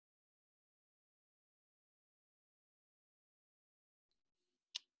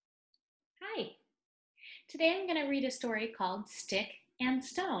Today I'm going to read a story called Stick and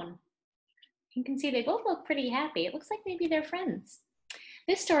Stone. You can see they both look pretty happy. It looks like maybe they're friends.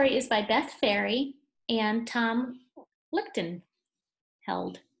 This story is by Beth Ferry and Tom Lichtenheld.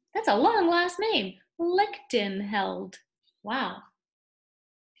 That's a long last name, Lichtenheld. Wow.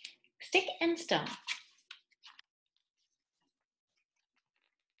 Stick and Stone.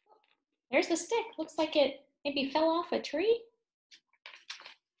 There's the stick. Looks like it maybe fell off a tree.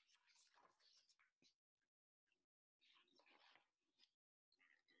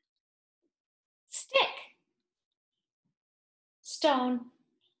 Stick. Stone.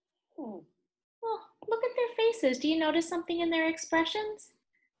 Oh, look at their faces. Do you notice something in their expressions?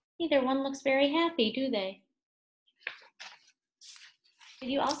 Neither one looks very happy, do they? Did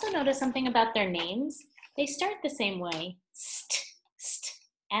you also notice something about their names? They start the same way. St, st,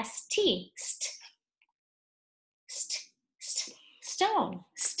 S-T, st, st, st, stone,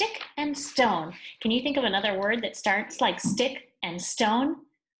 stick and stone. Can you think of another word that starts like stick and stone?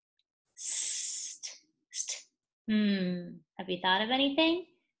 St, st. Have you thought of anything?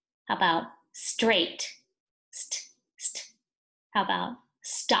 How about straight? St, st. How about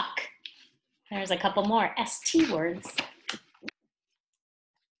stuck? There's a couple more ST words.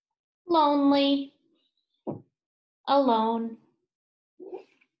 Lonely, alone,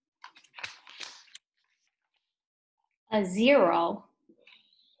 a 0,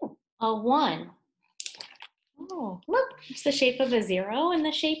 a 1. Oh, look, it's the shape of a 0 and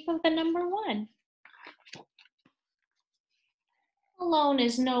the shape of the number 1. Alone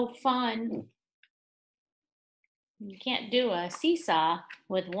is no fun. You can't do a seesaw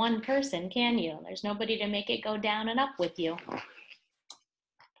with one person, can you? There's nobody to make it go down and up with you.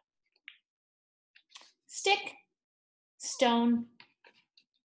 Stick, stone.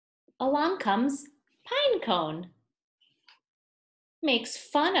 Along comes pine cone. Makes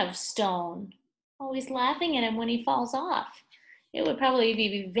fun of Stone, always laughing at him when he falls off. It would probably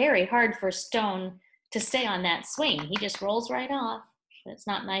be very hard for Stone to stay on that swing. He just rolls right off. But it's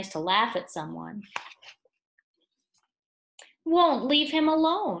not nice to laugh at someone. Won't leave him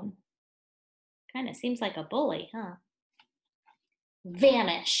alone. Kind of seems like a bully, huh?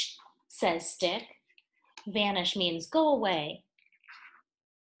 Vanish, says Stick. Vanish means go away.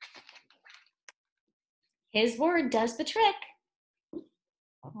 His word does the trick.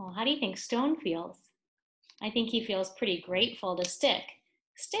 Oh, how do you think Stone feels? I think he feels pretty grateful to Stick.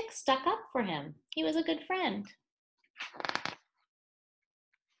 Stick stuck up for him. He was a good friend.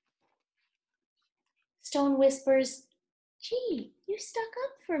 Stone whispers, "Gee, you stuck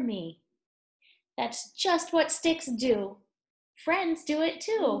up for me." That's just what sticks do. Friends do it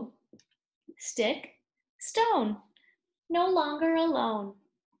too. Stick, Stone, no longer alone.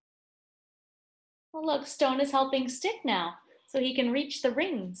 Oh, look, Stone is helping Stick now, so he can reach the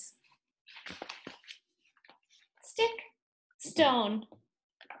rings. Stick, Stone,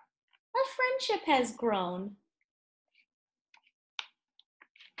 a friendship has grown.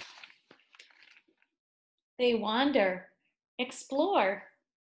 They wander, explore.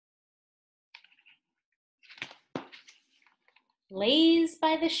 Laze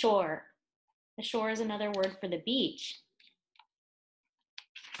by the shore. The shore is another word for the beach.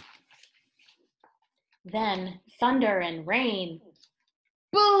 Then thunder and rain.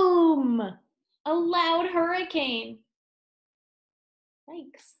 Boom! A loud hurricane.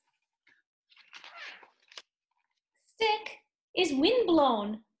 Thanks. Stick is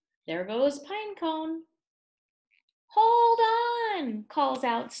windblown. There goes pine cone. Hold on, calls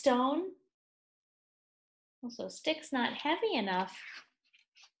out Stone. Also, Stick's not heavy enough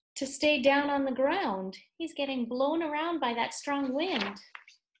to stay down on the ground. He's getting blown around by that strong wind.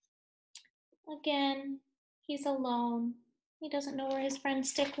 Again, he's alone. He doesn't know where his friend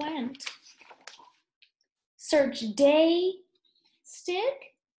Stick went. Search day,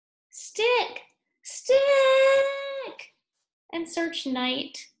 Stick, Stick, Stick! And search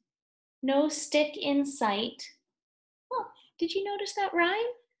night, no Stick in sight. Oh, did you notice that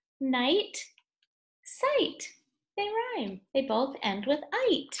rhyme? Night, sight. They rhyme. They both end with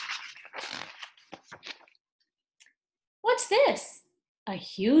ite. What's this? A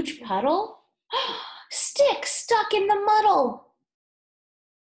huge puddle? Stick stuck in the muddle.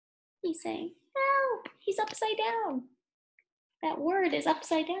 He's saying, help, he's upside down. That word is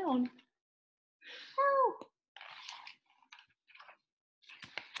upside down. Help.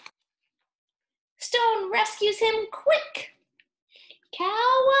 Stone rescues him quick.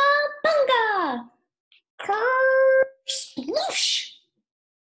 Cowabunga! Sploosh!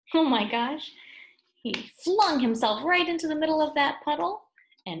 Oh my gosh. He flung himself right into the middle of that puddle,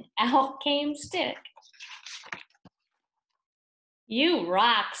 and out came Stick. You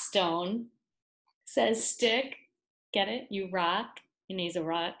rock, Stone, says Stick. Get it? You rock, and he's a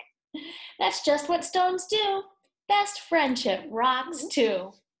rock. That's just what stones do. Best friendship rocks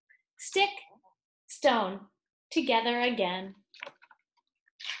too. Stick, stone, together again.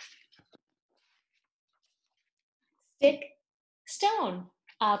 Stick, stone,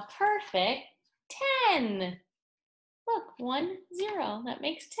 a perfect 10. Look, 1, 0, that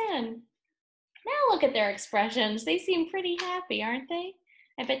makes 10. Now look at their expressions. They seem pretty happy, aren't they?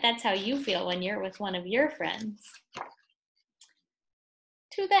 I bet that's how you feel when you're with one of your friends.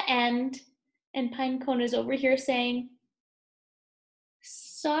 To the end, and Pinecone is over here saying,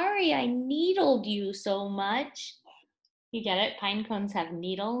 sorry I needled you so much. You get it? Pinecones have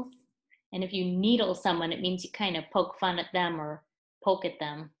needles. And if you needle someone, it means you kind of poke fun at them or poke at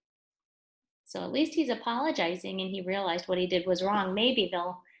them. So at least he's apologizing and he realized what he did was wrong. Maybe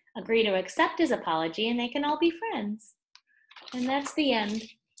they'll agree to accept his apology and they can all be friends. And that's the end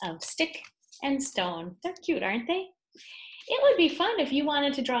of Stick and Stone. They're cute, aren't they? It would be fun if you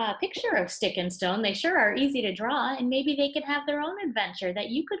wanted to draw a picture of Stick and Stone. They sure are easy to draw, and maybe they could have their own adventure that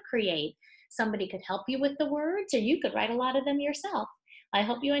you could create. Somebody could help you with the words, or you could write a lot of them yourself. I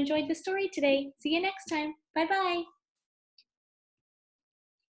hope you enjoyed the story today. See you next time. Bye-bye.